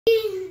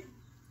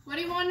What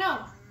do you want to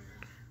know?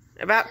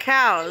 About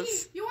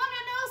cows. You want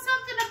to know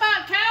something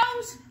about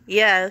cows?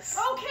 Yes.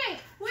 Okay.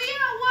 Well, you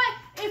know what?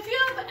 If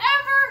you've ever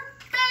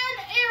been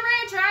a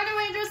rancher, I know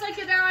it just like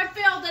you there. I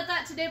failed at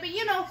that today, but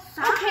you know.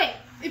 Okay.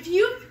 If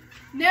you've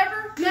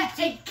never met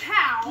a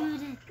cow,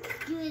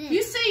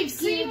 you say you've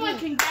seen one.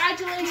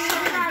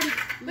 Congratulations,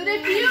 but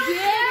if you've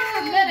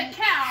never met a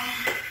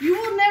cow, you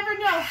will never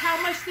know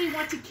how much they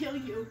want to kill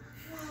you.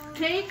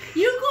 Okay?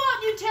 You go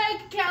out and you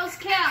tag a cow's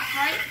calf,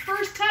 right?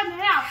 First time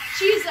out,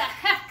 she's a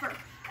heifer.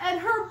 And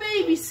her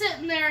baby's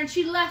sitting there and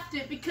she left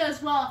it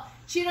because, well,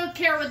 she don't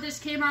care what this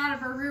came out of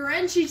her rear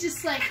end. She's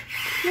just like,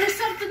 there's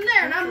something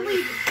there and I'm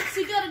leaving.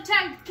 So you go to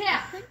tag the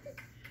calf.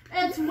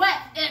 It's wet,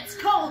 it's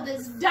cold,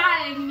 it's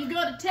dying, and you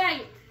go to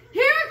tag it.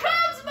 Here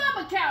comes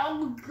Mama Cow.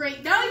 Oh,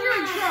 great, now you're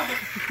in trouble.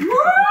 Woo!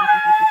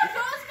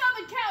 Goes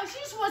Mama Cow. She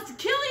just wants to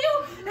kill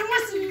you and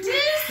wants to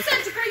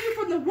disintegrate you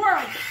from the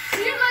world. So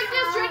you're like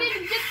this, ready to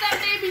get that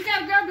baby. You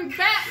gotta grab her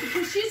back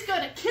because she's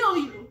gonna kill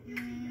you.